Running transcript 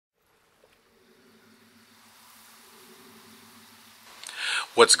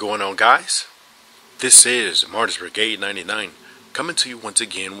What's going on, guys? This is Martyrs Brigade 99 coming to you once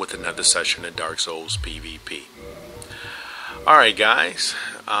again with another session of Dark Souls PvP. Alright guys,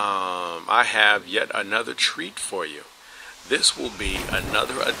 I have yet another treat for you. This will be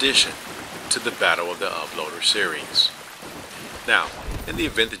another addition to the Battle of the Uploader series. Now, in the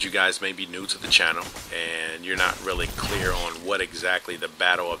event that you guys may be new to the channel and you're not really clear on what exactly the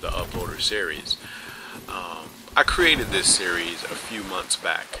Battle of the Uploader series, I created this series a few months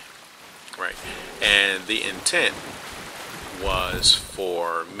back, right? And the intent was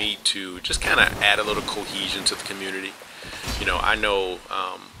for me to just kind of add a little cohesion to the community. You know, I know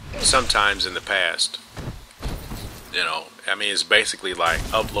sometimes in the past, it's basically like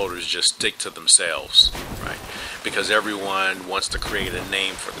uploaders just stick to themselves, right? Because everyone wants to create a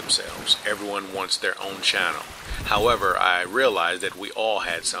name for themselves. Everyone wants their own channel. However, I realized that we all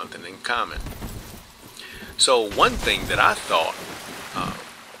had something in common. So one thing that I thought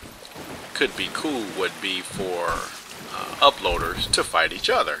could be cool would be for uploaders to fight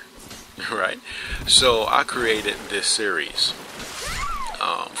each other, right? So I created this series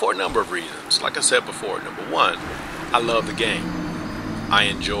for a number of reasons. Like I said before, number one, I love the game. I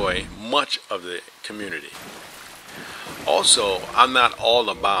enjoy much of the community. Also, I'm not all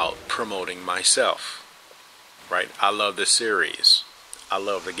about promoting myself, right? I love the series. I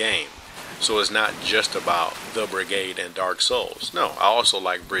love the game. So it's not just about the Brigade and Dark Souls. No, I also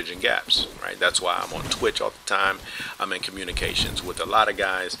like bridging gaps, right? That's why I'm on Twitch all the time. I'm in communications with a lot of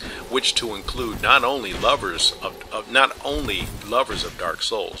guys, which to include not only lovers of Dark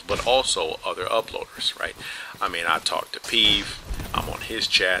Souls, but also other uploaders, right? I mean, I talk to Peeve. I'm on his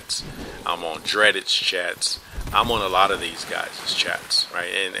chats. I'm on Dreaded's chats. I'm on a lot of these guys' chats, right?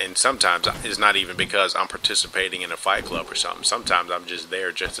 And sometimes it's not even because I'm participating in a fight club or something. Sometimes I'm just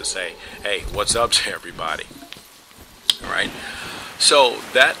there just to say, hey, what's up to everybody? All right? So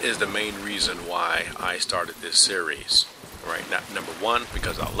that is the main reason why I started this series, right? Now, number one,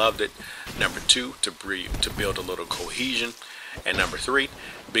 because I loved it. Number two, to build a little cohesion. And number three,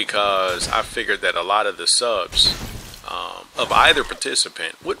 because I figured that a lot of the subs of either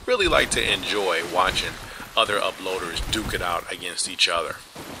participant would really like to enjoy watching other uploaders duke it out against each other,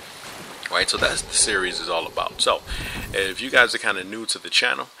 right? So that's the series is all about. So if you guys are kind of new to the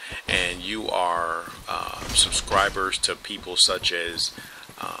channel and you are subscribers to people such as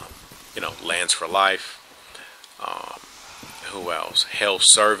Lance for Life, who else, Hell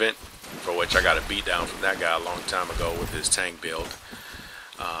Servant, for which I got a beat down from that guy a long time ago with his tank build.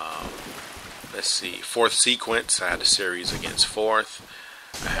 Let's see, Fourth Sequence, I had a series against Fourth.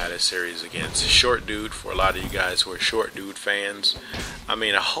 I had a series against Short Dude for a lot of you guys who are Short Dude fans. I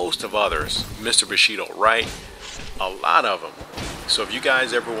mean, a host of others. Mr. Bushido Wright, a lot of them. So if you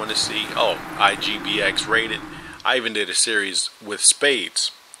guys ever want to see, IGBX rated, I even did a series with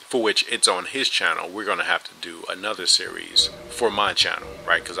Spades, for which it's on his channel. We're going to have to do another series for my channel,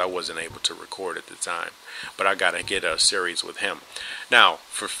 right? Because I wasn't able to record at the time. But I got to get a series with him. Now,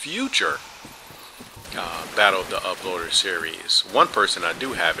 for future Battle of the Uploader series, one person I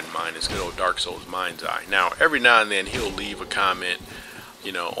do have in mind is good old Dark Souls Mind's Eye. Now, every now and then he'll leave a comment,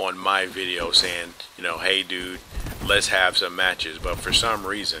 on my video saying, hey dude, let's have some matches. But for some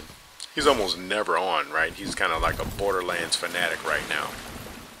reason, he's almost never on, right? He's kind of like a Borderlands fanatic right now.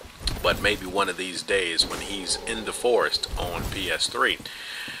 But maybe one of these days when he's in the forest on PS3,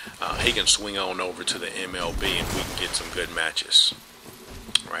 he can swing on over to the MLB and we can get some good matches.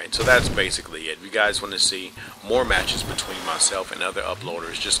 Right, so that's basically it. If you guys want to see more matches between myself and other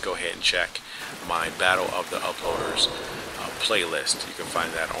uploaders, just go ahead and check my Battle of the Uploaders playlist. You can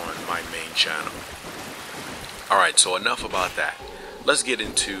find that on my main channel. Alright, so enough about that. Let's get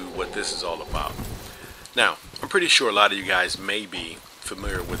into what this is all about. Now, I'm pretty sure a lot of you guys may be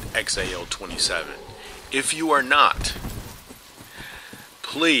familiar with xHeyo27. If you are not,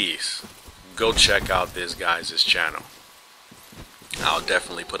 please go check out this guy's channel. I'll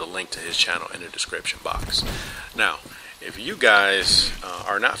definitely put a link to his channel in the description box. Now, if you guys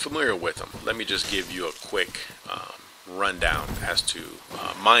are not familiar with him, let me just give you a quick rundown as to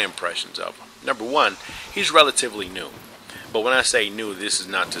my impressions of him. Number one, he's relatively new. But when I say new, this is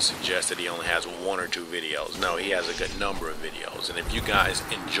not to suggest that he only has one or two videos. No, he has a good number of videos. And if you guys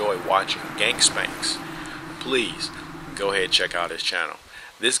enjoy watching Gank Spanks, please go ahead and check out his channel.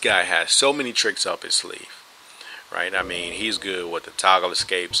 This guy has so many tricks up his sleeve. Right, I mean, he's good with the toggle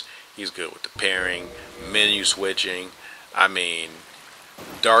escapes. He's good with the pairing, menu switching. I mean,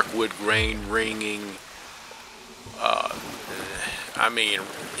 Darkwood grain ringing. I mean,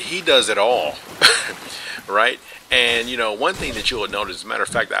 he does it all, right? And you know, one thing that you will notice, as a matter of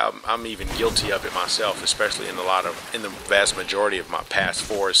fact, I'm even guilty of it myself, especially in the vast majority of my past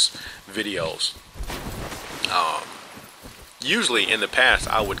forest videos. Usually in the past,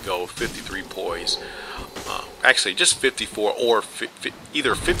 I would go 53 poise. Actually, just 54 or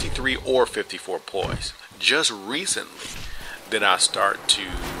either 53 or 54 poise. Just recently did I start to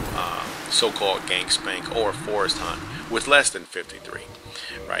so-called gang spank or forest hunt with less than 53,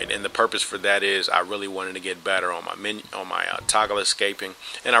 right? And the purpose for that is I really wanted to get better on my toggle escaping,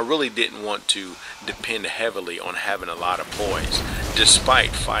 and I really didn't want to depend heavily on having a lot of poise,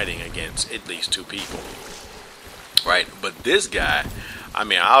 despite fighting against at least 2 people, right? But this guy, I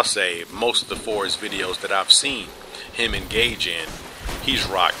mean, I'll say most of the forest videos that I've seen him engage in, he's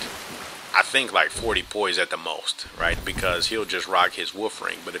rocked, I think, like 40 poise at the most, right? Because he'll just rock his wolf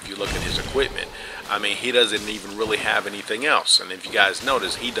ring. But if you look at his equipment, I mean, he doesn't even really have anything else. And if you guys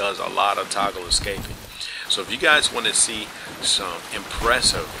notice, he does a lot of toggle escaping. So if you guys want to see some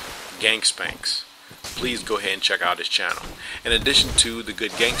impressive gang spanks, please go ahead and check out his channel. In addition to the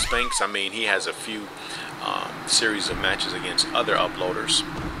good gang spanks, I mean, he has a few series of matches against other uploaders,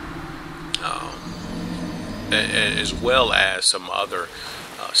 as well as some other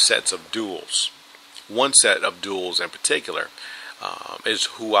sets of duels. One set of duels in particular is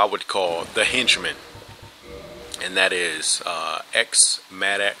who I would call the henchman, and that is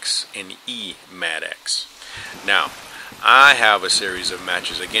xMadX and eMadX. Now, I have a series of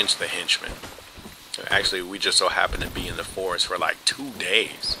matches against the henchman. Actually, we just so happened to be in the forest for like 2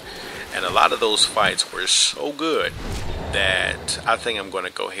 days, and a lot of those fights were so good that I think I'm going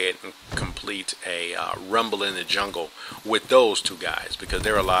to go ahead and complete a Rumble in the Jungle with those 2 guys, because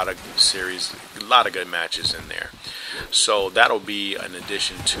there are a lot of good matches in there. So that'll be an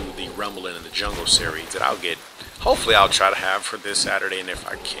addition to the Rumble in the Jungle series that hopefully I'll try to have for this Saturday, and if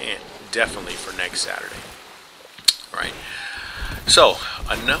I can't, definitely for next Saturday. Right. So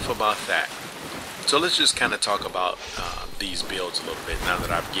enough about that. So let's just kind of talk about these builds a little bit now that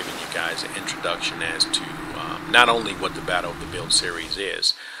I've given you guys an introduction as to not only what the Battle of the Build series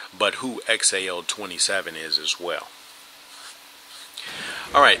is, but who xHeyo27 is as well.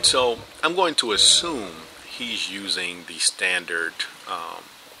 Alright, so I'm going to assume he's using the standard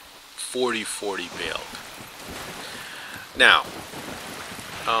 40-40 build. Now,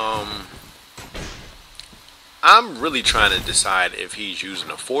 I'm really trying to decide if he's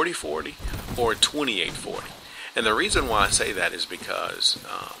using a 40-40 or a 28-40. And the reason why I say that is because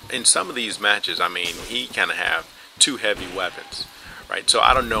in some of these matches, I mean, he kind of have 2 heavy weapons, right? So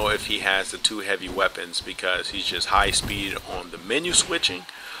I don't know if he has the 2 heavy weapons because he's just high speed on the menu switching,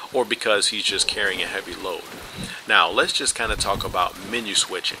 or because he's just carrying a heavy load. Now, let's just kind of talk about menu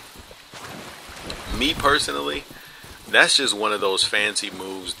switching. Me personally, that's just one of those fancy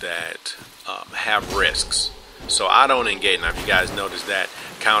moves that have risks. So I don't engage. Now, if you guys notice that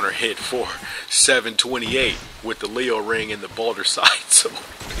counter hit for 728 with the Leo ring and the Boulder Side Sword.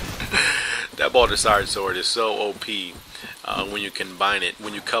 That Boulder Side Sword is so OP when you combine it,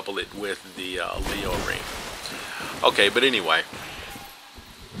 when you couple it with the Leo ring. Okay, but anyway,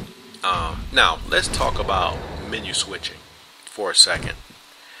 now let's talk about menu switching for a second.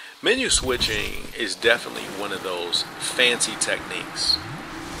 Menu switching is definitely one of those fancy techniques.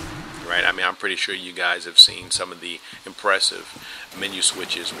 Right? I mean, I'm pretty sure you guys have seen some of the impressive menu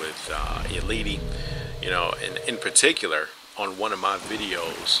switches with Elite. You know, and in particular, on one of my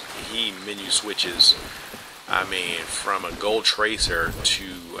videos, he menu switches, I mean, from a gold tracer to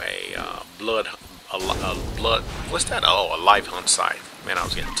a what's that? Oh, a life hunt scythe. Man, I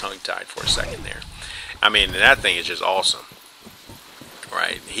was getting tongue-tied for a second there. I mean, that thing is just awesome.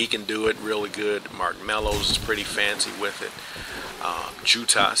 Right? He can do it really good. Mark Mellows is pretty fancy with it.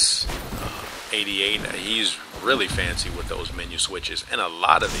 Jutas 88, he's really fancy with those menu switches, and a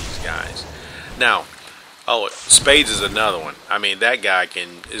lot of these guys. Now, Spades is another one. I mean, that guy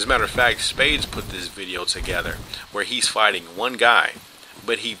can, as a matter of fact, Spades put this video together where he's fighting one guy,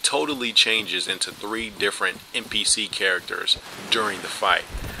 but he totally changes into 3 different NPC characters during the fight.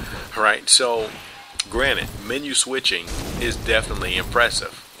 Right? So, granted, menu switching is definitely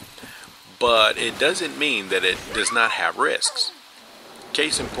impressive, but it doesn't mean that it does not have risks.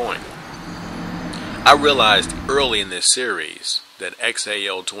 Case in point, I realized early in this series that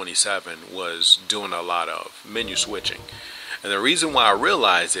xHeyo27 was doing a lot of menu switching. And the reason why I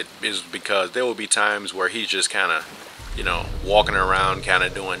realized it is because there will be times where he's just kind of, you know, walking around kind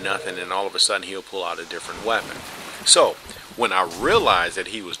of doing nothing, and all of a sudden he'll pull out a different weapon. So when I realized that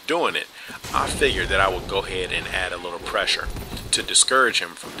he was doing it, I figured that I would go ahead and add a little pressure to discourage him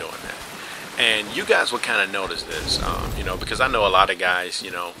from doing that. And you guys will kind of notice this, because I know a lot of guys,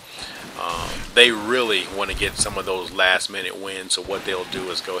 they really want to get some of those last minute wins. So what they'll do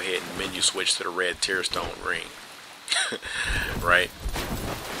is go ahead and menu switch to the red Tearstone ring. Right?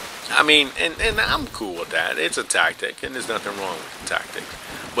 I mean, and I'm cool with that. It's a tactic, and there's nothing wrong with the tactic.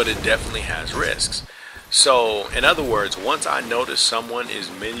 But it definitely has risks. So, in other words, once I notice someone is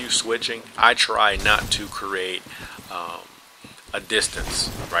menu switching, I try not to create a distance,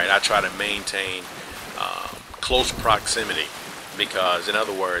 right? I try to maintain close proximity, because, in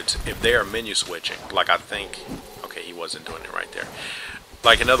other words, if they are menu switching, like okay, he wasn't doing it right there.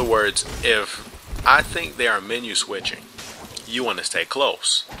 Like, in other words, if I think they are menu switching, you want to stay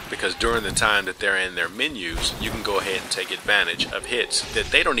close, because during the time that they're in their menus, you can go ahead and take advantage of hits that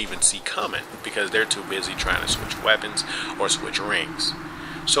they don't even see coming, because they're too busy trying to switch weapons or switch rings.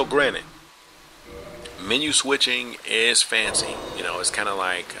 So granted, menu switching is fancy.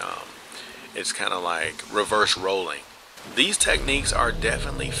 It's kind of like reverse rolling. These techniques are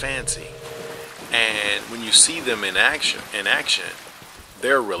definitely fancy, and when you see them in action,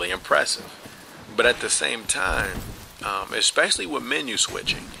 they're really impressive. But at the same time, especially with menu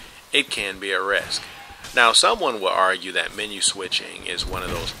switching, it can be a risk. Now, someone will argue that menu switching is one of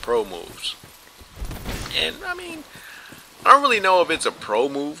those pro moves. And I mean, I don't really know if it's a pro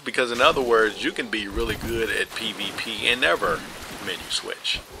move, because in other words, you can be really good at PvP and never menu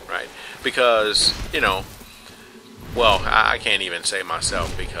switch, right? Because, well, I can't even say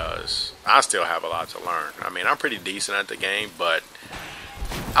myself, because I still have a lot to learn. I mean, I'm pretty decent at the game, but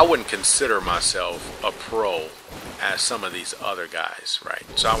I wouldn't consider myself a pro as some of these other guys, right?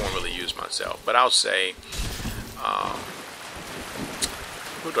 So I won't really use myself, but I'll say,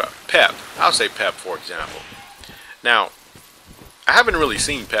 Pep. I'll say Pep, for example. Now, I haven't really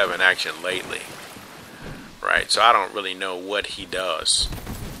seen Pep in action lately, right? So I don't really know what he does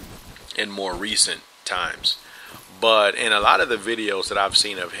in more recent times. But in a lot of the videos that I've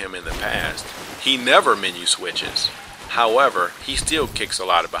seen of him in the past, he never menu switches. However, he still kicks a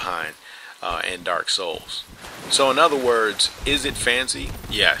lot of behind in Dark Souls. So in other words, is it fancy?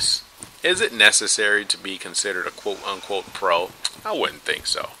 Yes. Is it necessary to be considered a quote-unquote pro? I wouldn't think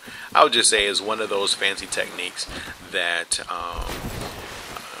so. I would just say it's one of those fancy techniques that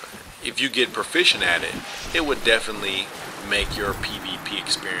if you get proficient at it, it would definitely make your PvP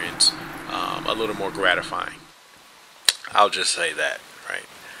experience a little more gratifying. I'll just say that, right?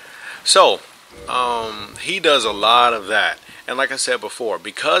 So, he does a lot of that. And like I said before,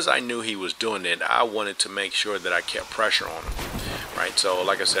 because I knew he was doing it, I wanted to make sure that I kept pressure on him. Right, so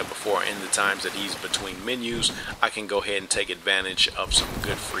like I said before, in the times that he's between menus, I can go ahead and take advantage of some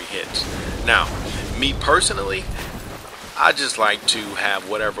good free hits. Now, me personally, I just like to have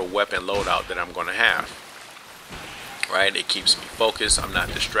whatever weapon loadout that I'm going to have. Right, it keeps me focused. I'm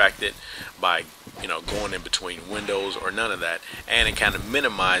not distracted by going in between windows or none of that, and it kind of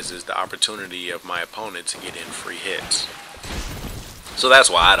minimizes the opportunity of my opponent to get in free hits. So that's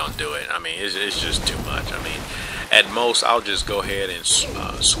why I don't do it. I mean, it's just too much. I mean, at most, I'll just go ahead and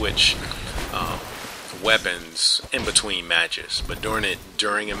switch weapons in between matches. But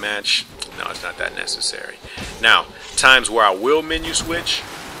during a match, no, it's not that necessary. Now, times where I will menu switch,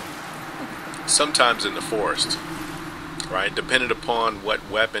 sometimes in the forest, right? Depending upon what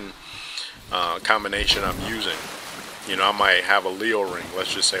weapon combination I'm using. I might have a Leo ring,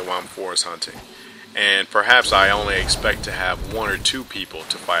 let's just say, while I'm forest hunting. And perhaps I only expect to have 1 or 2 people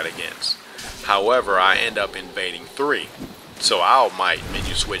to fight against. However, I end up invading 3, so I might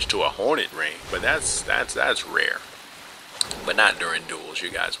menu switch to a hornet ring, but that's rare. But not during duels.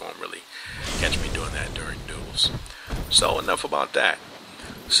 You guys won't really catch me doing that during duels. So enough about that.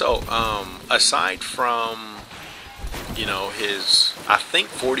 So aside from his I think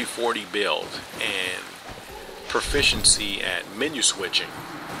 40-40 build and proficiency at menu switching,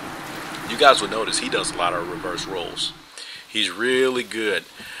 you guys will notice he does a lot of reverse rolls. He's really good.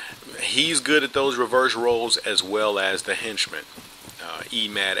 He's good at those reverse rolls, as well as the henchmen,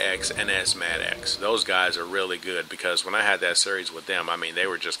 E-Mad-X and S-Mad-X. Those guys are really good, because when I had that series with them, I mean, they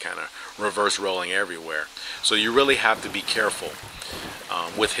were just kind of reverse rolling everywhere. So you really have to be careful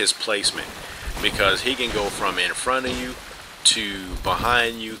with his placement, because he can go from in front of you to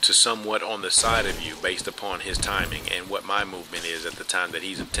behind you to somewhat on the side of you, based upon his timing and what my movement is at the time that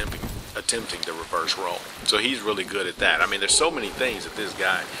he's attempting the reverse roll. So he's really good at that. I mean, there's so many things that this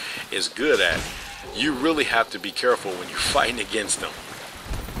guy is good at. You really have to be careful when you're fighting against him.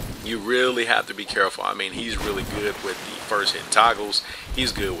 You really have to be careful. I mean, he's really good with the first hit toggles.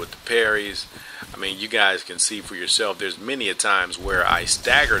 He's good with the parries. I mean, you guys can see for yourself, there's many a times where I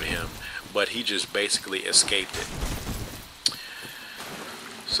staggered him, but he just basically escaped it.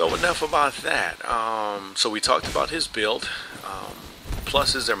 So enough about that. So we talked about his build,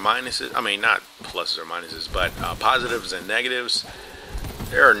 pluses or minuses. I mean, not pluses or minuses, but positives and negatives.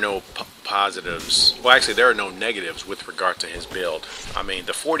 There are no positives. Well, actually, there are no negatives with regard to his build. I mean,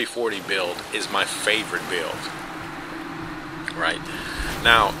 the 40-40 build is my favorite build. Right?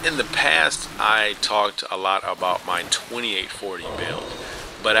 Now, in the past, I talked a lot about my 28-40 build.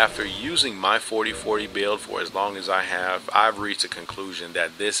 But after using my 40-40 build for as long as I have, I've reached a conclusion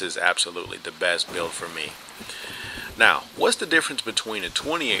that this is absolutely the best build for me. Now, what's the difference between a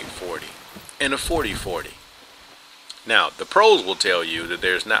 28-40 and a 40-40? Now, the pros will tell you that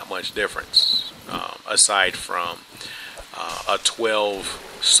there's not much difference aside from a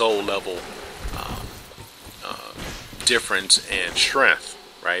 12 soul level difference in strength,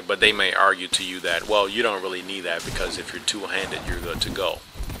 right? But they may argue to you that, well, you don't really need that because if you're two-handed, you're good to go.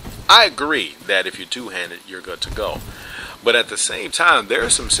 I agree that if you're two-handed, you're good to go. But at the same time, there are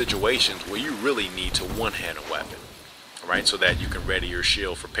some situations where you really need to one-hand a weapon, right? So that you can ready your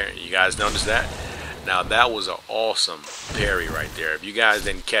shield for parrying. You guys notice that? Now that was an awesome parry right there. If you guys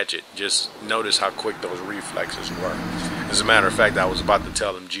didn't catch it, just notice how quick those reflexes were. As a matter of fact, I was about to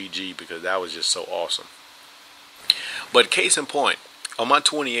tell them GG because that was just so awesome. But case in point, on my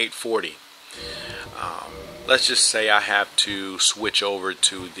 28-40, let's just say I have to switch over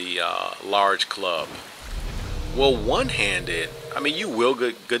to the large club. Well, one-handed, I mean, you will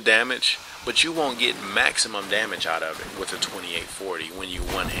get good damage, but you won't get maximum damage out of it with a 28-40 when you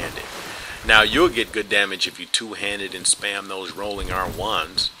one-handed. Now, you'll get good damage if you two-handed and spam those rolling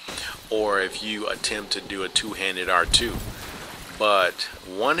R1s, or if you attempt to do a two-handed R2. But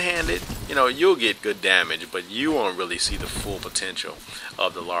one-handed, you know, you'll get good damage, but you won't really see the full potential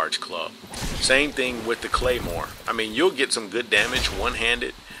of the large club. Same thing with the claymore. I mean, you'll get some good damage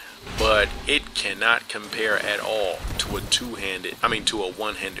one-handed, but it cannot compare at all to a two-handed, I mean, to a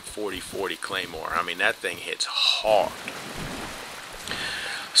one-handed 40-40 claymore. I mean, that thing hits hard.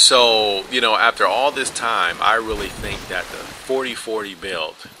 So, you know, after all this time, I really think that the 40-40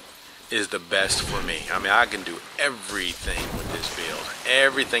 build is the best for me. I mean, I can do everything with this build.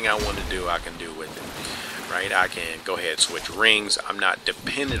 Everything I want to do, I can do with it. Right? I can go ahead and switch rings. I'm not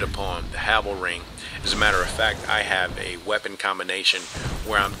dependent upon the Havel ring. As a matter of fact, I have a weapon combination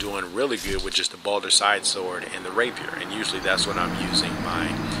where I'm doing really good with just the Balder side sword and the rapier. And usually that's when I'm using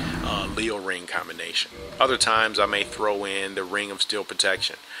my Leo ring combination. Other times I may throw in the ring of steel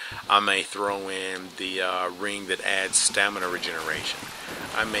protection. I may throw in the ring that adds stamina regeneration.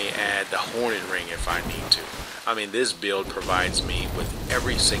 I may add the Hornet ring if I need to. I mean, this build provides me with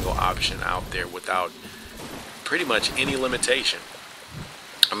every single option out there without pretty much any limitation.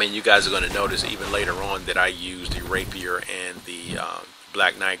 I mean, you guys are going to notice even later on that I use the rapier and the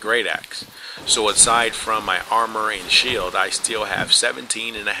Black Knight Great Axe. So aside from my armor and shield, I still have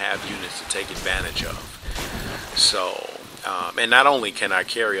 17.5 units to take advantage of. So, and not only can I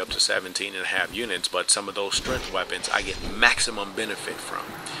carry up to 17.5 units, but some of those strength weapons I get maximum benefit from.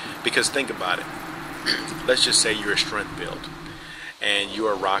 Because think about it. Let's just say you're a strength build and you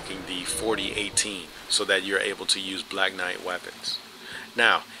are rocking the 40-18 so that you're able to use Black Knight weapons.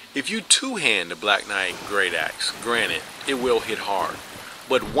 Now, if you two-hand the Black Knight Great Axe, granted, it will hit hard.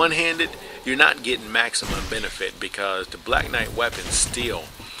 But one-handed, you're not getting maximum benefit because the Black Knight weapons still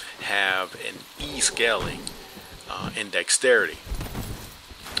have an E-scaling and dexterity.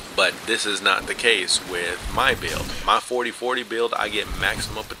 But this is not the case with my build. My 40-40 build, I get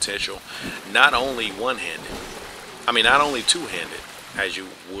maximum potential, not only one-handed, I mean not only two-handed, as you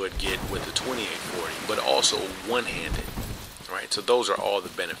would get with the 28-40, but also one-handed. Right, so those are all the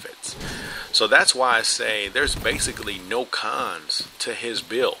benefits. So that's why I say there's basically no cons to his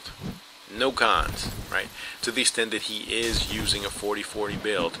build. No cons, right? To the extent that he is using a 40-40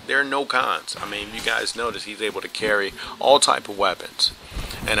 build, there are no cons. I mean, you guys notice he's able to carry all type of weapons.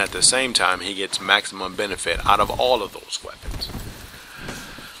 And at the same time, he gets maximum benefit out of all of those weapons.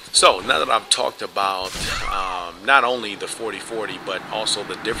 So, now that I've talked about not only the 40-40, but also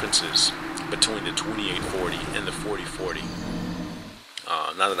the differences between the 28-40 and the 40-40.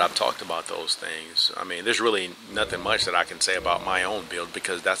 Now that I've talked about those things, I mean, there's really nothing much that I can say about my own build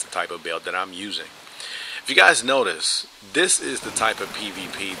because that's the type of build that I'm using. If you guys notice, this is the type of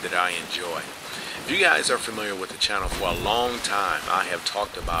PvP that I enjoy. If you guys are familiar with the channel for a long time, I have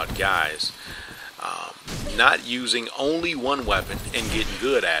talked about guys not using only one weapon and getting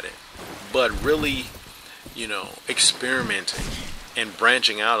good at it, but really, you know, experimenting and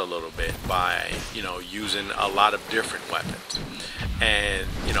branching out a little bit by, you know, using a lot of different weapons. And,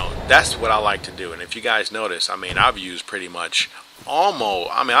 you know, that's what I like to do. And if you guys notice, I mean, I've used pretty much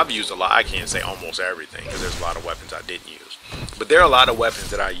I've used a lot. I can't say almost everything because there's a lot of weapons I didn't use. But there are a lot of weapons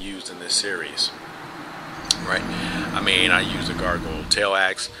that I used in this series, right? I mean, I used a gargoyle tail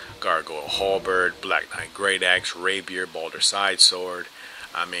axe, gargoyle halberd, black knight great axe, rapier, balder side sword.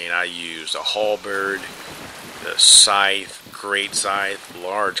 I mean, I used a halberd, the scythe, great scythe,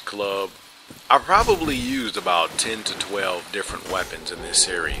 large club. I probably used about 10 to 12 different weapons in this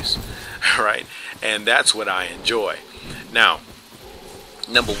series, right? And that's what I enjoy. Now,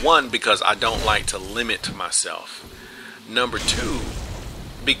 number one, because I don't like to limit myself. Number two,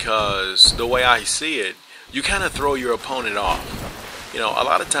 because the way I see it, you kind of throw your opponent off. You know, a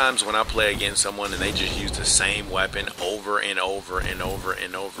lot of times when I play against someone and they just use the same weapon over and over and over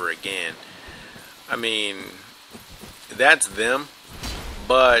and over again, I mean, that's them,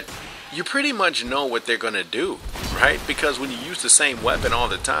 but you pretty much know what they're going to do, right? Because when you use the same weapon all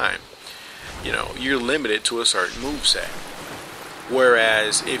the time, you know, you're limited to a certain moveset.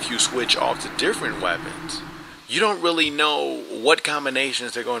 Whereas if you switch off to different weapons, you don't really know what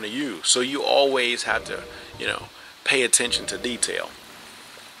combinations they're going to use. So you always have to, you know, pay attention to detail,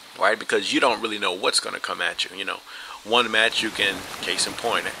 right? Because you don't really know what's going to come at you. You know, one match you can, case in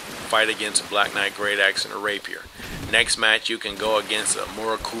point, fight against a black knight great axe and a rapier. Next match you can go against a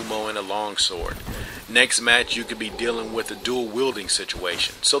murakumo and a longsword. Next match you could be dealing with a dual wielding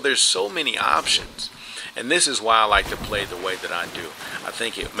situation. So there's so many options. And this is why I like to play the way that I do. I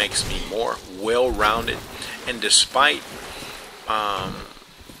think it makes me more well-rounded. And despite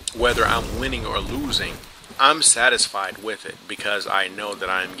whether I'm winning or losing, I'm satisfied with it because I know that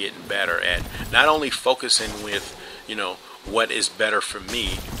I'm getting better at not only focusing with, you know, what is better for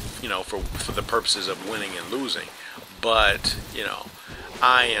me, you know, for the purposes of winning and losing, but, you know,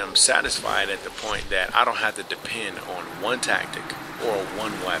 I am satisfied at the point that I don't have to depend on one tactic or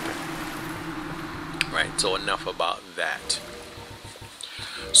one weapon. Right, so enough about that.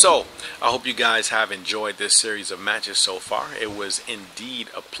 So, I hope you guys have enjoyed this series of matches so far. It was indeed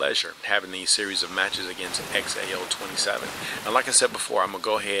a pleasure having these series of matches against xHeyo27. And like I said before, I'm going to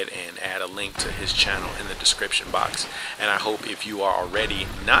go ahead and add a link to his channel in the description box. And I hope if you are already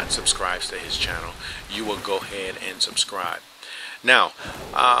not subscribed to his channel, you will go ahead and subscribe. Now,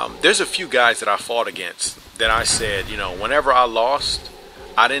 there's a few guys that I fought against that I said, you know, whenever I lost,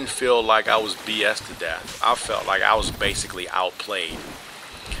 I didn't feel like I was BS to death. I felt like I was basically outplayed.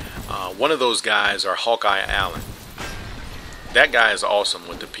 One of those guys are Hawkeye Allen. That guy is awesome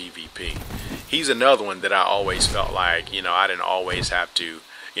with the PvP. He's another one that I always felt like, you know, I didn't always have to,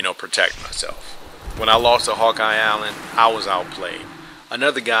 you know, protect myself. When I lost to Hawkeye Allen, I was outplayed.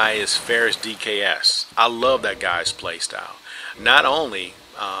 Another guy is Ferris DKS. I love that guy's playstyle. Not only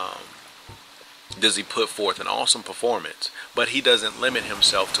does he put forth an awesome performance, but he doesn't limit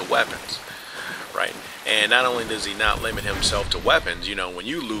himself to weapons, right? And not only does he not limit himself to weapons, you know, when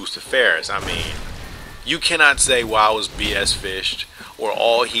you lose to Ferris, I mean, you cannot say, well, I was BS fished, or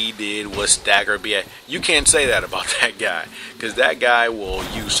all he did was stagger BS. You can't say that about that guy, because that guy will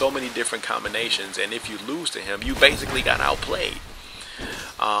use so many different combinations, and if you lose to him, you basically got outplayed.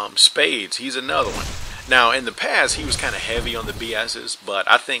 Spades, he's another one. Now, in the past, he was kind of heavy on the BSs, but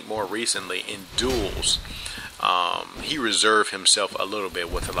I think more recently in duels, he reserved himself a little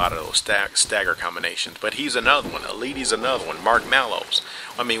bit with a lot of those stagger combinations. But he's another one. Elite's another one. Mark Mallows.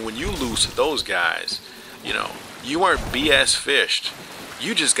 I mean, when you lose to those guys, you know, you weren't BS fished.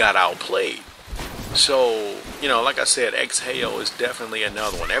 You just got outplayed. So, you know, like I said, xHeyo is definitely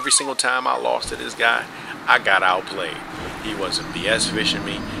another one. Every single time I lost to this guy, I got outplayed. He wasn't BS fishing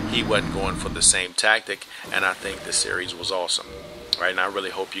me. He wasn't going for the same tactic. And I think the series was awesome. Right? And I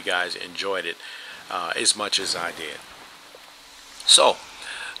really hope you guys enjoyed it as much as I did. So,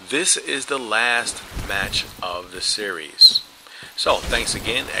 this is the last match of the series. So, thanks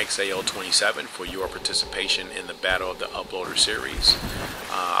again, xHeyo27, for your participation in the Battle of the Uploader series.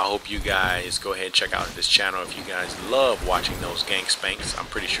 I hope you guys go ahead and check out this channel if you guys love watching those gank spanks. I'm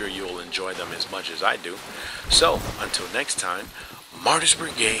pretty sure you'll enjoy them as much as I do. So, until next time, Martyrs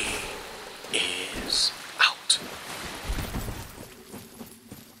Brigade is